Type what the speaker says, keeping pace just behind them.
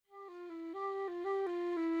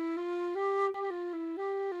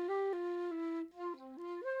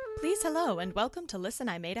Please hello and welcome to Listen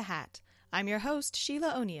I Made a Hat. I'm your host,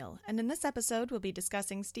 Sheila O'Neill, and in this episode we'll be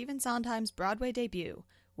discussing Stephen Sondheim's Broadway debut,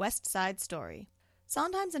 West Side Story.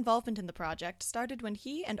 Sondheim's involvement in the project started when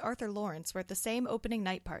he and Arthur Laurents were at the same opening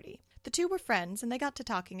night party. The two were friends and they got to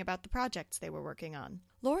talking about the projects they were working on.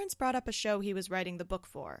 Laurents brought up a show he was writing the book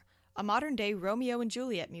for, a modern-day Romeo and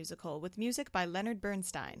Juliet musical with music by Leonard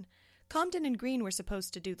Bernstein. Comden and Green were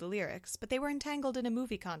supposed to do the lyrics, but they were entangled in a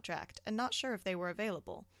movie contract and not sure if they were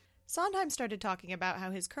available. Sondheim started talking about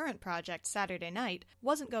how his current project, Saturday Night,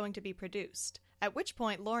 wasn't going to be produced, at which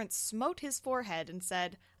point Laurents smote his forehead and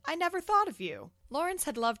said, "I never thought of you." Laurents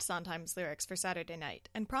had loved Sondheim's lyrics for Saturday Night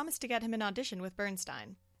and promised to get him an audition with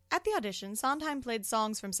Bernstein. At the audition, Sondheim played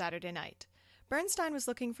songs from Saturday Night. Bernstein was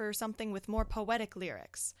looking for something with more poetic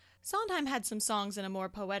lyrics. Sondheim had some songs in a more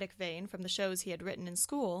poetic vein from the shows he had written in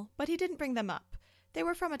school, but he didn't bring them up. They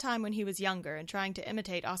were from a time when he was younger and trying to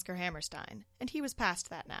imitate Oscar Hammerstein, and he was past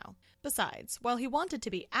that now. Besides, while he wanted to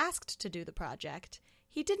be asked to do the project,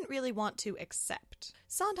 he didn't really want to accept.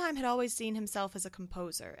 Sondheim had always seen himself as a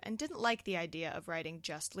composer and didn't like the idea of writing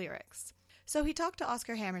just lyrics. So he talked to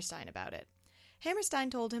Oscar Hammerstein about it. Hammerstein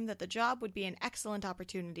told him that the job would be an excellent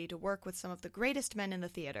opportunity to work with some of the greatest men in the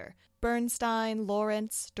theater, Bernstein,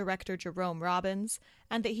 Laurents, director Jerome Robbins,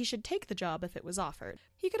 and that he should take the job if it was offered.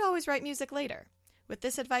 He could always write music later. With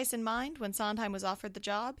this advice in mind, when Sondheim was offered the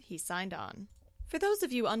job, he signed on. For those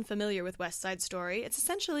of you unfamiliar with West Side Story, it's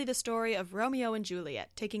essentially the story of Romeo and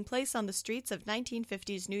Juliet taking place on the streets of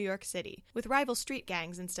 1950s New York City, with rival street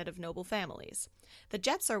gangs instead of noble families. The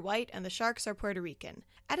Jets are white and the Sharks are Puerto Rican.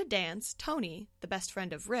 At a dance, Tony, the best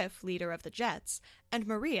friend of Riff, leader of the Jets, and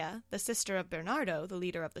Maria, the sister of Bernardo, the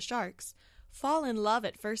leader of the Sharks, fall in love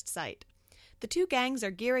at first sight. The two gangs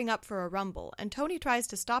are gearing up for a rumble, and Tony tries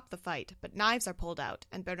to stop the fight, but knives are pulled out,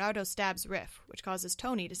 and Bernardo stabs Riff, which causes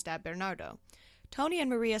Tony to stab Bernardo. Tony and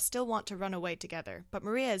Maria still want to run away together, but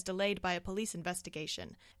Maria is delayed by a police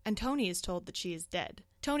investigation, and Tony is told that she is dead.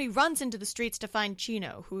 Tony runs into the streets to find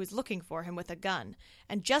Chino, who is looking for him with a gun,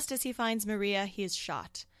 and just as he finds Maria, he is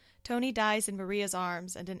shot. Tony dies in Maria's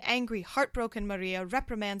arms, and an angry, heartbroken Maria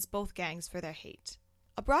reprimands both gangs for their hate.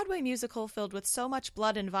 A Broadway musical filled with so much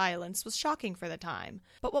blood and violence was shocking for the time,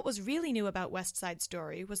 but what was really new about West Side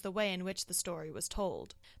Story was the way in which the story was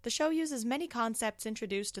told. The show uses many concepts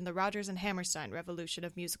introduced in the Rodgers and Hammerstein revolution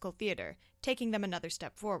of musical theater, taking them another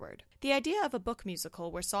step forward. The idea of a book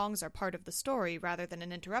musical where songs are part of the story rather than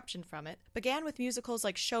an interruption from it began with musicals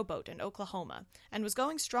like Showboat in Oklahoma, and was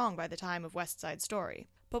going strong by the time of West Side Story.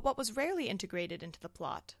 But what was rarely integrated into the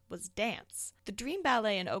plot was dance. The Dream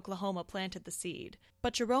Ballet in Oklahoma planted the seed,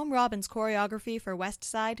 but Jerome Robbins' choreography for West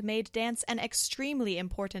Side made dance an extremely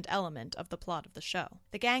important element of the plot of the show.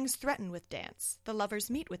 The gangs threaten with dance, the lovers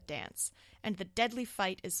meet with dance, and the deadly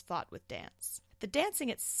fight is fought with dance. The dancing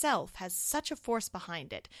itself has such a force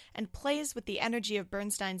behind it, and plays with the energy of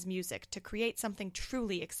Bernstein's music to create something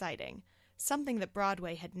truly exciting, something that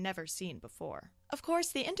Broadway had never seen before. Of course,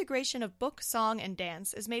 the integration of book, song, and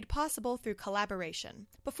dance is made possible through collaboration.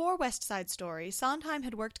 Before West Side Story, Sondheim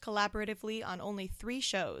had worked collaboratively on only 3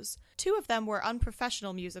 shows. 2 of them were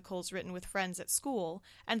unprofessional musicals written with friends at school,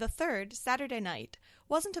 and the third, Saturday Night,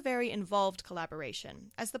 wasn't a very involved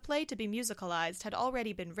collaboration, as the play to be musicalized had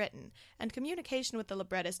already been written, and communication with the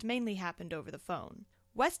librettist mainly happened over the phone.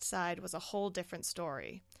 West Side was a whole different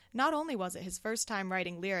story. Not only was it his first time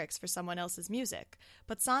writing lyrics for someone else's music,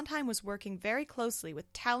 but Sondheim was working very closely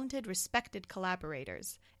with talented, respected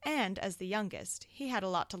collaborators, and, as the youngest, he had a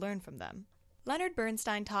lot to learn from them. Leonard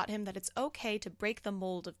Bernstein taught him that it's okay to break the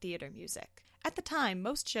mold of theater music. At the time,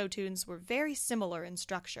 most show tunes were very similar in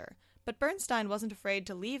structure, but Bernstein wasn't afraid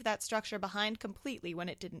to leave that structure behind completely when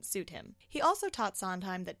it didn't suit him. He also taught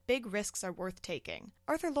Sondheim that big risks are worth taking.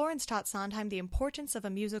 Arthur Laurents taught Sondheim the importance of a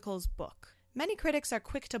musical's book. Many critics are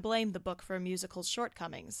quick to blame the book for a musical's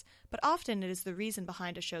shortcomings, but often it is the reason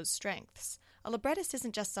behind a show's strengths. A librettist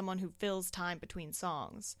isn't just someone who fills time between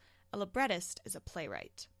songs. A librettist is a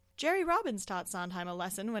playwright. Jerry Robbins taught Sondheim a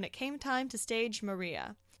lesson when it came time to stage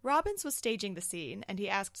Maria. Robbins was staging the scene, and he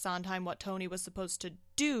asked Sondheim what Tony was supposed to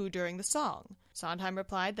do during the song. Sondheim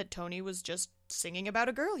replied that Tony was just singing about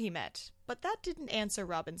a girl he met, but that didn't answer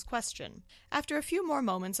Robbins' question. After a few more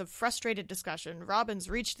moments of frustrated discussion, Robbins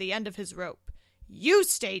reached the end of his rope. "You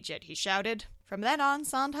stage it," he shouted. From then on,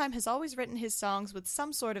 Sondheim has always written his songs with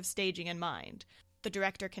some sort of staging in mind. The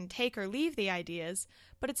director can take or leave the ideas,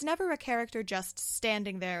 but it's never a character just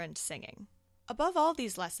standing there and singing. Above all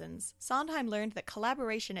these lessons, Sondheim learned that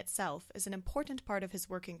collaboration itself is an important part of his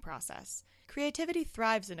working process. Creativity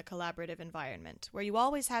thrives in a collaborative environment, where you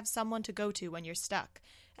always have someone to go to when you're stuck,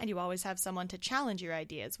 and you always have someone to challenge your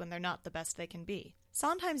ideas when they're not the best they can be.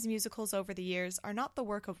 Sondheim's musicals over the years are not the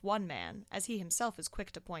work of one man, as he himself is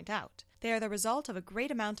quick to point out. They are the result of a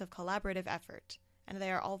great amount of collaborative effort, and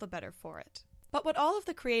they are all the better for it. But what all of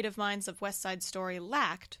the creative minds of West Side Story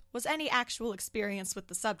lacked was any actual experience with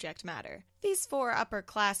the subject matter. These four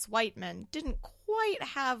upper-class white men didn't quite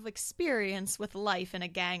have experience with life in a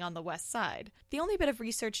gang on the West Side. The only bit of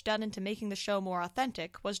research done into making the show more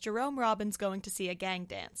authentic was Jerome Robbins going to see a gang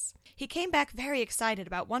dance. He came back very excited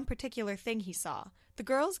about one particular thing he saw. The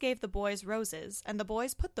girls gave the boys roses, and the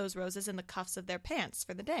boys put those roses in the cuffs of their pants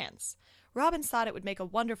for the dance. Robbins thought it would make a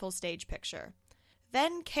wonderful stage picture.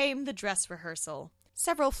 Then came the dress rehearsal.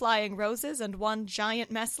 Several flying roses and one giant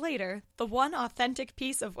mess later, the one authentic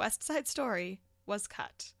piece of West Side Story was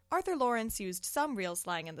cut. Arthur Lawrence used some real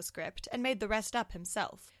slang in the script and made the rest up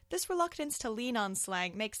himself. This reluctance to lean on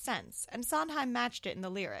slang makes sense, and Sondheim matched it in the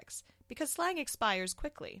lyrics, because slang expires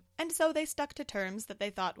quickly, and so they stuck to terms that they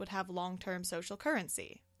thought would have long-term social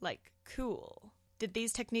currency, like cool. Did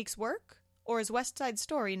these techniques work? Or is West Side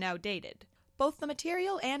Story now dated? Both the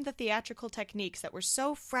material and the theatrical techniques that were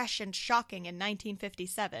so fresh and shocking in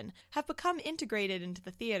 1957 have become integrated into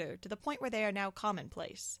the theater to the point where they are now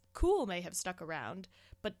commonplace. Cool may have stuck around,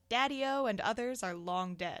 but Daddy-O and others are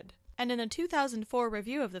long dead. And in a 2004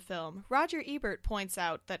 review of the film, Roger Ebert points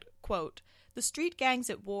out that, quote, "The street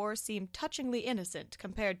gangs at war seem touchingly innocent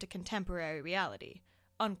compared to contemporary reality,"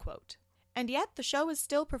 unquote. And yet the show is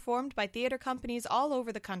still performed by theater companies all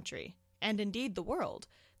over the country, and indeed the world.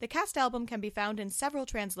 The cast album can be found in several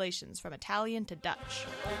translations from Italian to Dutch.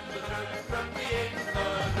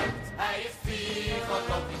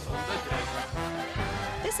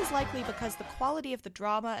 This is likely because the quality of the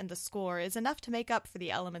drama and the score is enough to make up for the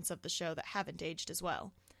elements of the show that haven't aged as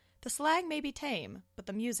well. The slang may be tame, but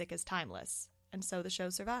the music is timeless, and so the show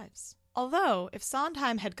survives. Although, if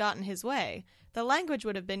Sondheim had gotten his way, the language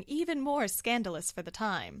would have been even more scandalous for the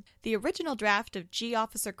time. The original draft of G.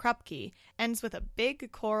 Officer Krupke ends with a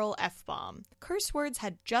big choral F-bomb. Curse words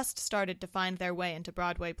had just started to find their way into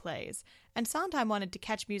Broadway plays, and Sondheim wanted to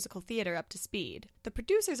catch musical theater up to speed. The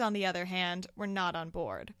producers, on the other hand, were not on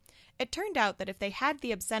board. It turned out that if they had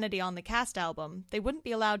the obscenity on the cast album, they wouldn't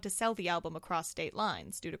be allowed to sell the album across state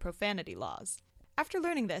lines due to profanity laws. After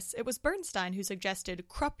learning this, it was Bernstein who suggested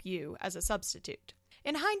Krupp U as a substitute.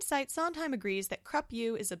 In hindsight, Sondheim agrees that Krupp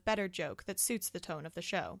U is a better joke that suits the tone of the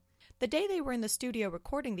show. The day they were in the studio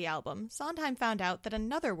recording the album, Sondheim found out that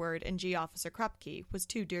another word in G. Officer Krupke was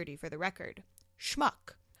too dirty for the record.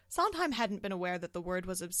 Schmuck. Sondheim hadn't been aware that the word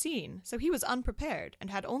was obscene, so he was unprepared and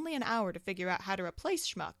had only an hour to figure out how to replace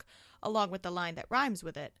schmuck, along with the line that rhymes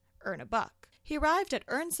with it, earn a buck. He arrived at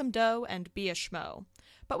earn some dough and be a schmo.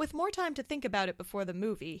 But with more time to think about it before the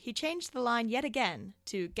movie, he changed the line yet again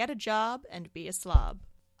to get a job and be a slob.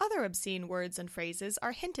 Other obscene words and phrases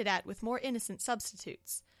are hinted at with more innocent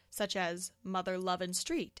substitutes, such as mother lovin'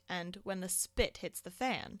 street and when the spit hits the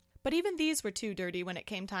fan. But even these were too dirty when it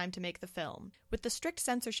came time to make the film. With the strict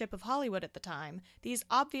censorship of Hollywood at the time, these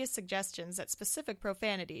obvious suggestions at specific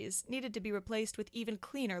profanities needed to be replaced with even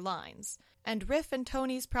cleaner lines. And Riff and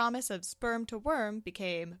Tony's promise of sperm to worm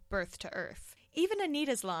became birth to earth. Even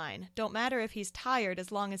Anita's line, don't matter if he's tired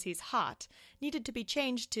as long as he's hot, needed to be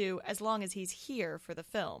changed to as long as he's here for the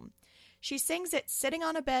film. She sings it sitting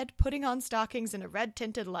on a bed, putting on stockings in a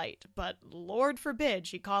red-tinted light, but Lord forbid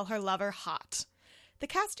she call her lover hot. The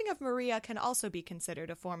casting of Maria can also be considered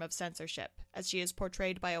a form of censorship, as she is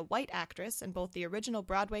portrayed by a white actress in both the original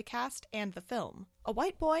Broadway cast and the film. A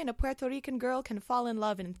white boy and a Puerto Rican girl can fall in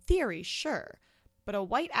love in theory, sure, but a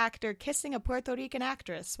white actor kissing a Puerto Rican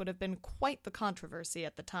actress would have been quite the controversy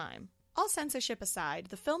at the time. All censorship aside,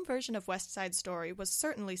 the film version of West Side Story was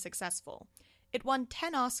certainly successful. It won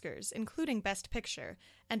 10 Oscars, including Best Picture,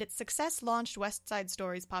 and its success launched West Side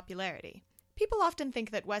Story's popularity. People often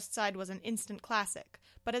think that West Side was an instant classic,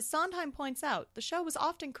 but as Sondheim points out, the show was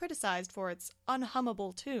often criticized for its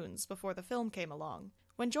unhummable tunes before the film came along.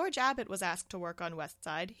 When George Abbott was asked to work on West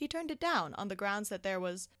Side, he turned it down on the grounds that there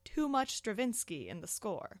was too much Stravinsky in the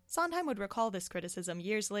score. Sondheim would recall this criticism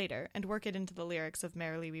years later and work it into the lyrics of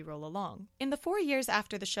Merrily We Roll Along. In the 4 years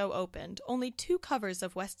after the show opened, only 2 covers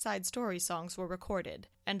of West Side Story songs were recorded,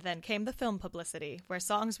 and then came the film publicity, where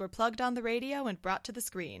songs were plugged on the radio and brought to the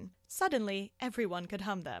screen. Suddenly, everyone could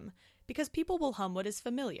hum them, because people will hum what is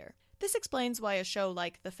familiar. This explains why a show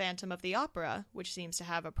like The Phantom of the Opera, which seems to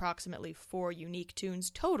have approximately 4 unique tunes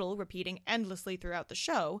total repeating endlessly throughout the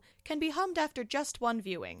show, can be hummed after just one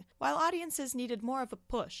viewing, while audiences needed more of a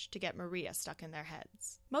push to get Maria stuck in their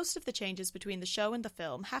heads. Most of the changes between the show and the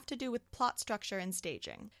film have to do with plot structure and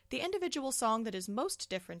staging. The individual song that is most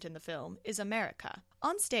different in the film is America.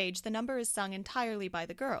 On stage, the number is sung entirely by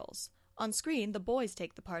the girls. On screen, the boys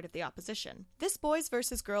take the part of the opposition. This boys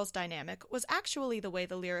versus girls dynamic was actually the way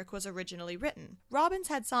the lyric was originally written. Robbins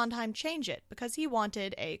had Sondheim change it because he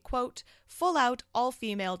wanted a, quote, full-out,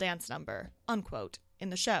 all-female dance number, unquote, in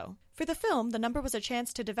the show. For the film, the number was a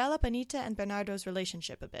chance to develop Anita and Bernardo's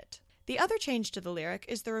relationship a bit. The other change to the lyric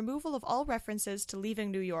is the removal of all references to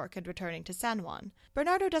leaving New York and returning to San Juan.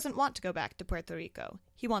 Bernardo doesn't want to go back to Puerto Rico.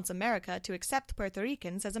 He wants America to accept Puerto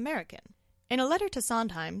Ricans as American. In a letter to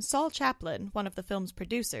Sondheim, Saul Chaplin, one of the film's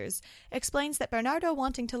producers, explains that Bernardo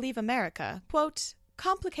wanting to leave America, quote,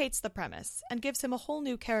 complicates the premise and gives him a whole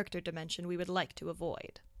new character dimension we would like to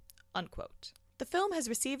avoid, unquote. The film has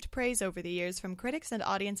received praise over the years from critics and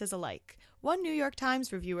audiences alike. One New York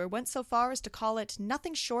Times reviewer went so far as to call it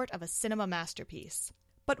nothing short of a cinema masterpiece.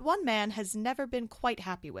 But one man has never been quite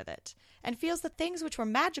happy with it, and feels that things which were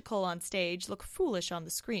magical on stage look foolish on the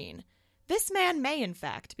screen. This man may, in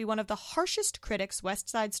fact, be one of the harshest critics West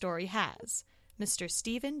Side Story has, Mr.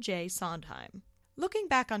 Stephen J. Sondheim. Looking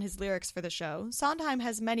back on his lyrics for the show, Sondheim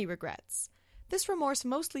has many regrets. This remorse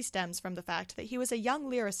mostly stems from the fact that he was a young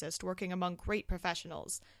lyricist working among great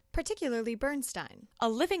professionals, particularly Bernstein, a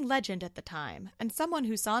living legend at the time, and someone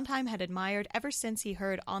who Sondheim had admired ever since he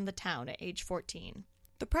heard On the Town at age 14.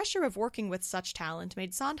 The pressure of working with such talent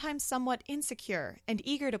made Sondheim somewhat insecure and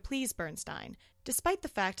eager to please Bernstein, despite the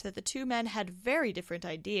fact that the two men had very different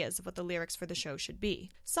ideas of what the lyrics for the show should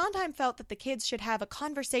be. Sondheim felt that the kids should have a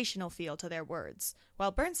conversational feel to their words,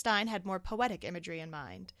 while Bernstein had more poetic imagery in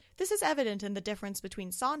mind. This is evident in the difference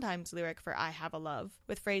between Sondheim's lyric for I Have a Love,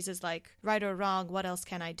 with phrases like, right or wrong, what else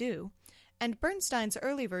can I do? And Bernstein's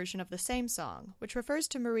early version of the same song, which refers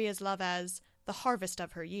to Maria's love as the harvest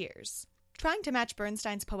of her years. Trying to match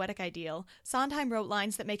Bernstein's poetic ideal, Sondheim wrote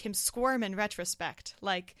lines that make him squirm in retrospect,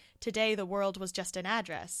 like, today the world was just an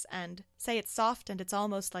address, and say it's soft and it's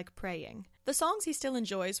almost like praying. The songs he still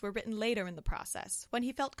enjoys were written later in the process, when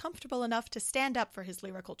he felt comfortable enough to stand up for his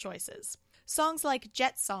lyrical choices. Songs like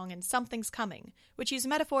Jet Song and Something's Coming, which use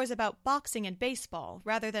metaphors about boxing and baseball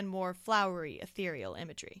rather than more flowery, ethereal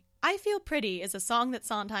imagery. I Feel Pretty is a song that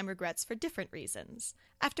Sondheim regrets for different reasons.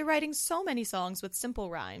 After writing so many songs with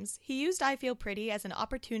simple rhymes, he used I Feel Pretty as an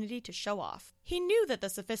opportunity to show off. He knew that the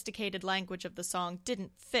sophisticated language of the song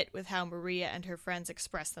didn't fit with how Maria and her friends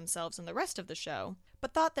expressed themselves in the rest of the show,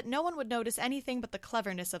 but thought that no one would notice anything but the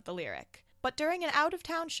cleverness of the lyric. But during an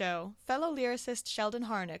out-of-town show, fellow lyricist Sheldon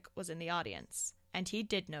Harnick was in the audience, and he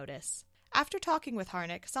did notice. After talking with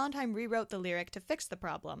Harnick, Sondheim rewrote the lyric to fix the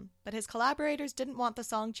problem, but his collaborators didn't want the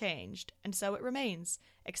song changed, and so it remains,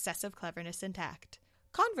 excessive cleverness intact.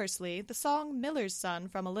 Conversely, the song Miller's Son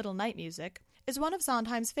from A Little Night Music is one of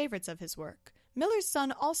Sondheim's favorites of his work. Miller's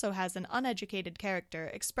Son also has an uneducated character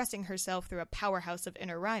expressing herself through a powerhouse of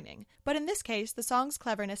inner rhyming, but in this case, the song's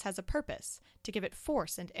cleverness has a purpose, to give it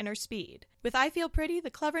force and inner speed. With I Feel Pretty, the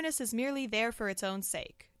cleverness is merely there for its own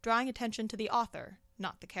sake, drawing attention to the author,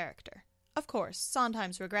 not the character. Of course,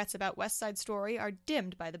 Sondheim's regrets about West Side Story are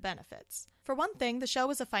dimmed by the benefits. For one thing, the show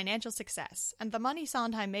was a financial success, and the money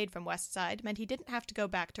Sondheim made from West Side meant he didn't have to go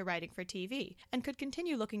back to writing for TV, and could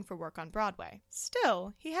continue looking for work on Broadway.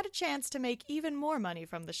 Still, he had a chance to make even more money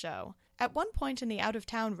from the show. At one point in the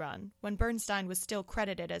out-of-town run, when Bernstein was still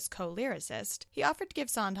credited as co-lyricist, he offered to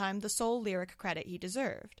give Sondheim the sole lyric credit he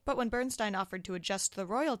deserved. But when Bernstein offered to adjust the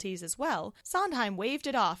royalties as well, Sondheim waved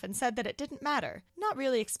it off and said that it didn't matter, not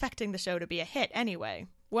really expecting the show to be a hit anyway.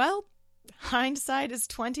 Well, hindsight is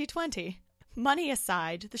 20/20. Money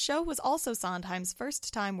aside, the show was also Sondheim's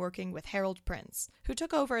first time working with Harold Prince, who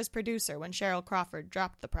took over as producer when Cheryl Crawford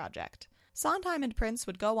dropped the project. Sondheim and Prince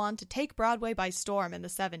would go on to take Broadway by storm in the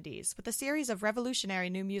 70s with a series of revolutionary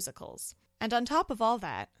new musicals. And on top of all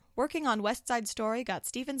that, working on West Side Story got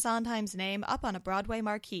Stephen Sondheim's name up on a Broadway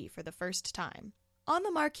marquee for the first time. On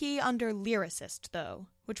the marquee under lyricist, though,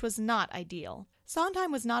 which was not ideal.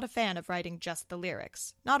 Sondheim was not a fan of writing just the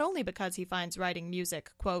lyrics, not only because he finds writing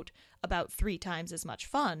music, quote, about 3 times as much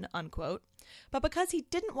fun, unquote, but because he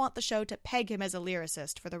didn't want the show to peg him as a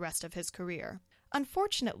lyricist for the rest of his career.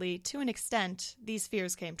 Unfortunately, to an extent, these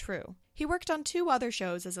fears came true. He worked on 2 other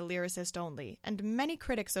shows as a lyricist only, and many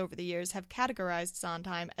critics over the years have categorized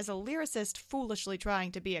Sondheim as a lyricist foolishly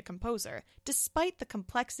trying to be a composer, despite the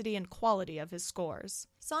complexity and quality of his scores.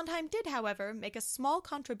 Sondheim did, however, make a small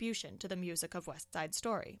contribution to the music of West Side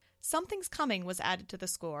Story. Something's Coming was added to the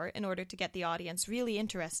score in order to get the audience really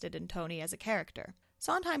interested in Tony as a character.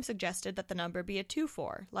 Sondheim suggested that the number be a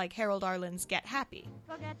 2/4, like Harold Arlen's Get Happy.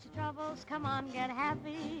 Forget your troubles, come on, get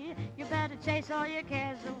happy. You better chase all your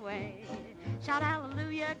cares away. Shout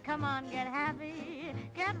hallelujah, come on, get happy.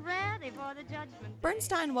 Get ready for the judgment day.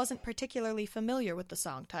 Bernstein wasn't particularly familiar with the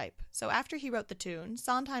song type, so after he wrote the tune,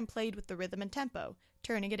 Sondheim played with the rhythm and tempo,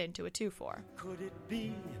 turning it into a 2/4. Could it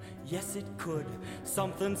be? Yes, it could.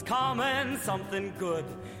 Something's coming, something good,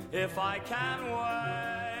 if I can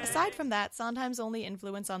wait. Aside from that, Sondheim's only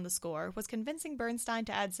influence on the score was convincing Bernstein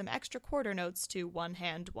to add some extra quarter notes to One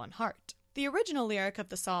Hand, One Heart. The original lyric of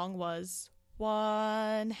the song was,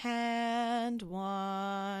 "One hand,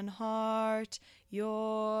 one heart,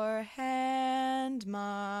 your hand,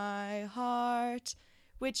 my heart,"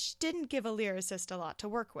 which didn't give a lyricist a lot to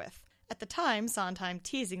work with. At the time, Sondheim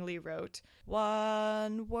teasingly wrote,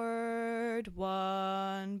 "One word,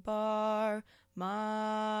 one bar,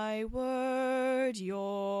 my word,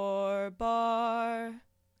 your bar."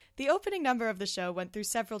 The opening number of the show went through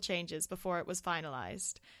several changes before it was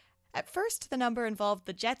finalized. At first, the number involved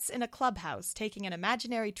the Jets in a clubhouse taking an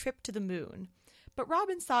imaginary trip to the moon. But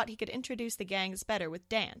Robbins thought he could introduce the gangs better with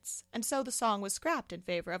dance, and so the song was scrapped in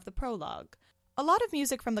favor of the prologue. A lot of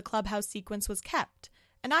music from the clubhouse sequence was kept,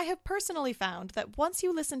 and I have personally found that once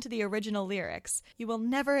you listen to the original lyrics, you will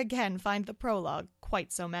never again find the prologue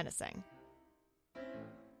quite so menacing.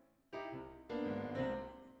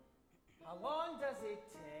 How long does it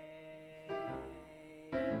take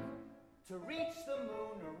to reach the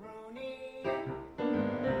moon-a-rooney?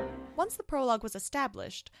 Once the prologue was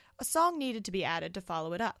established, a song needed to be added to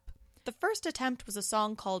follow it up. The first attempt was a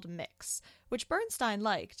song called Mix, which Bernstein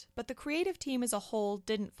liked, but the creative team as a whole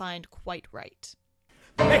didn't find quite right.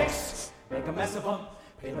 Mix! Make a mess of them.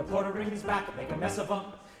 Pay the Puerto Ricans back, make a mess of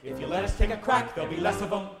them. If you let us take a crack, there'll be less of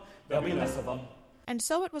them. There'll be less of them. And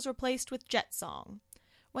so it was replaced with Jet Song.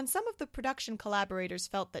 When some of the production collaborators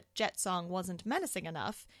felt that Jet Song wasn't menacing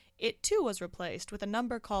enough, it too was replaced with a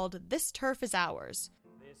number called This Turf Is Ours.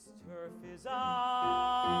 This turf is ours.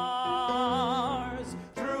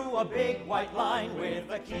 Drew a big white line with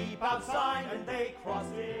a keep out sign, and they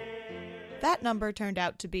crossed it. That number turned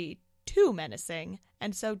out to be too menacing,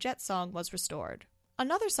 and so Jet Song was restored.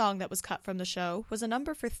 Another song that was cut from the show was a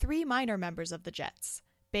number for 3 minor members of the Jets,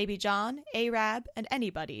 Baby John, Arab, and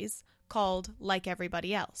Anybody's, called Like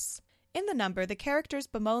Everybody Else. In the number, the characters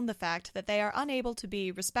bemoan the fact that they are unable to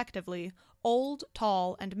be, respectively, old,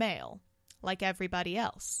 tall, and male, like everybody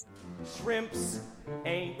else. Shrimps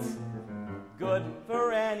ain't good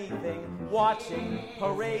for anything. Watching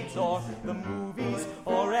parades or the movies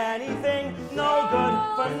or anything. No good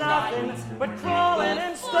for nothing but crawling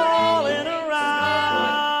and stalling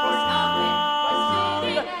around.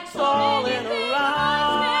 Stalling around.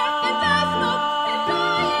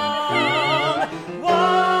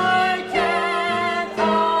 Why can't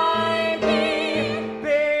I be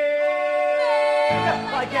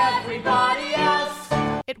big like everybody else?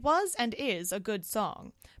 It was and is a good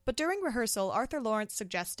song, but during rehearsal, Arthur Lawrence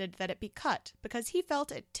suggested that it be cut because he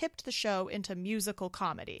felt it tipped the show into musical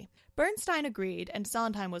comedy. Bernstein agreed, and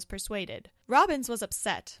Sondheim was persuaded. Robbins was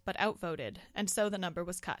upset, but outvoted, and so the number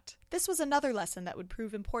was cut. This was another lesson that would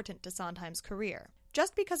prove important to Sondheim's career.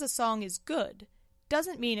 Just because a song is good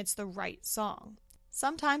doesn't mean it's the right song.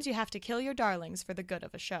 Sometimes you have to kill your darlings for the good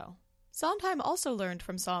of a show. Sondheim also learned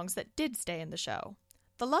from songs that did stay in the show.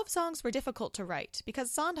 The love songs were difficult to write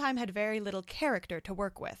because Sondheim had very little character to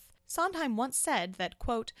work with. Sondheim once said that,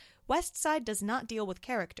 quote, "West Side does not deal with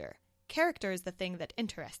character. Character is the thing that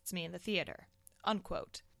interests me in the theater,"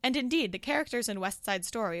 unquote. And indeed, the characters in West Side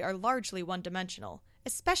Story are largely one-dimensional,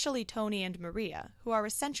 especially Tony and Maria, who are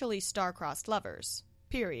essentially star-crossed lovers.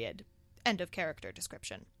 Period. End of character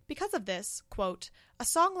description. Because of this, quote, "A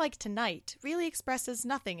song like Tonight really expresses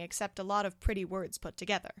nothing except a lot of pretty words put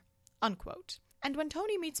together," unquote. And when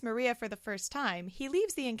Tony meets Maria for the first time, he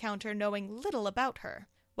leaves the encounter knowing little about her.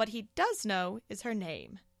 What he does know is her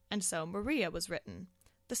name, and so Maria was written.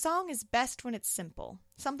 The song is best when it's simple,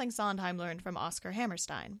 something Sondheim learned from Oscar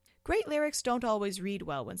Hammerstein. Great lyrics don't always read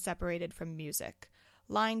well when separated from music.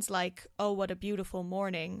 Lines like, "Oh, what a beautiful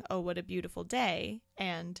morning, oh, what a beautiful day,"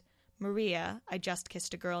 and "Maria, I just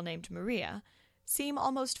kissed a girl named Maria," seem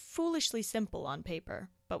almost foolishly simple on paper,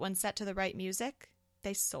 but when set to the right music,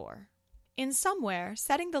 they soar. In Somewhere,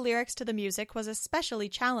 setting the lyrics to the music was especially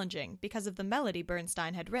challenging because of the melody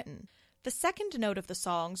Bernstein had written. The second note of the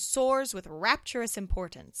song soars with rapturous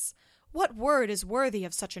importance. What word is worthy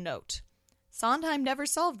of such a note? Sondheim never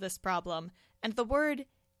solved this problem, and the word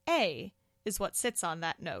A is what sits on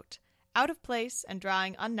that note, out of place and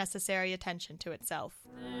drawing unnecessary attention to itself.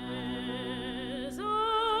 There's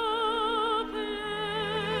a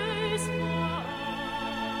place for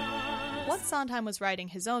As Sondheim was writing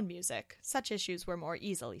his own music, such issues were more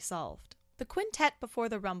easily solved. The quintet before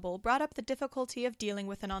the Rumble brought up the difficulty of dealing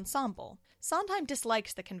with an ensemble. Sondheim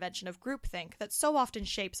disliked the convention of groupthink that so often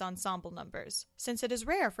shapes ensemble numbers, since it is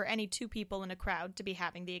rare for any two people in a crowd to be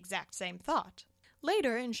having the exact same thought.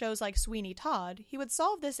 Later, in shows like Sweeney Todd, he would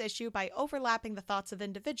solve this issue by overlapping the thoughts of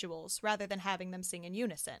individuals rather than having them sing in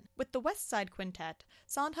unison. With the West Side Quintet,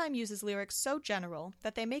 Sondheim uses lyrics so general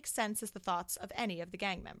that they make sense as the thoughts of any of the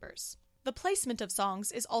gang members. The placement of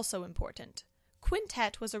songs is also important.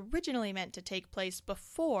 Quintet was originally meant to take place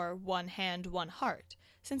before One Hand, One Heart,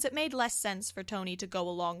 since it made less sense for Tony to go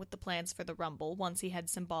along with the plans for the Rumble once he had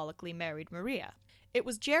symbolically married Maria. It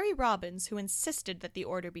was Jerry Robbins who insisted that the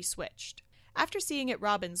order be switched. After seeing it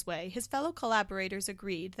Robbins' way, his fellow collaborators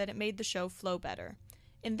agreed that it made the show flow better.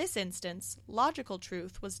 In this instance, logical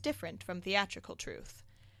truth was different from theatrical truth.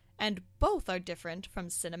 And both are different from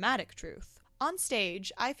cinematic truth. On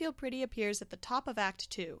stage, I Feel Pretty appears at the top of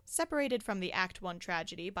Act 2, separated from the Act 1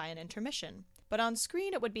 tragedy by an intermission. But on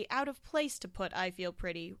screen it would be out of place to put I Feel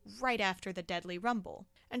Pretty right after the deadly rumble,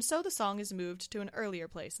 and so the song is moved to an earlier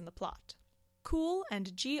place in the plot. Cool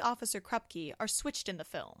and G. Officer Krupke are switched in the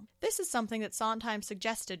film. This is something that Sondheim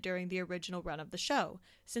suggested during the original run of the show,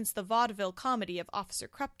 since the vaudeville comedy of Officer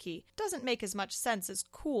Krupke doesn't make as much sense as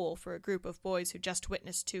Cool for a group of boys who just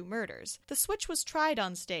witnessed 2 murders. The switch was tried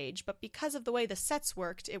on stage, but because of the way the sets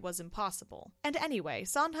worked, it was impossible. And anyway,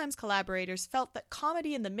 Sondheim's collaborators felt that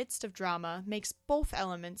comedy in the midst of drama makes both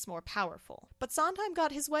elements more powerful. But Sondheim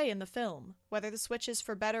got his way in the film. Whether the switch is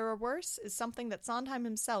for better or worse is something that Sondheim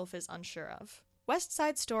himself is unsure of. West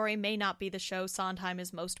Side Story may not be the show Sondheim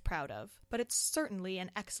is most proud of, but it's certainly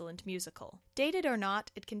an excellent musical. Dated or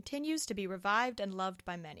not, it continues to be revived and loved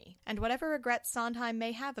by many. And whatever regrets Sondheim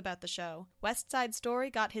may have about the show, West Side Story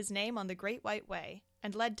got his name on the Great White Way,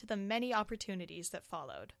 and led to the many opportunities that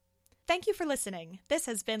followed. Thank you for listening. This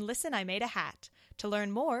has been Listen, I Made a Hat. To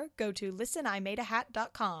learn more, go to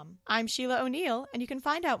listenimadeahat.com. I'm Sheila O'Neill, and you can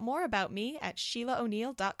find out more about me at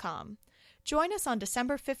SheilaO'Neill.com. Join us on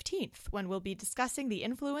December 15th, when we'll be discussing the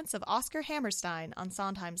influence of Oscar Hammerstein on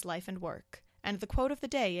Sondheim's life and work. And the quote of the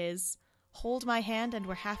day is, "Hold my hand and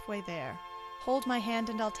we're halfway there. Hold my hand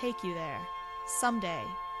and I'll take you there. Someday.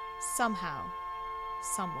 Somehow.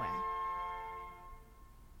 Somewhere."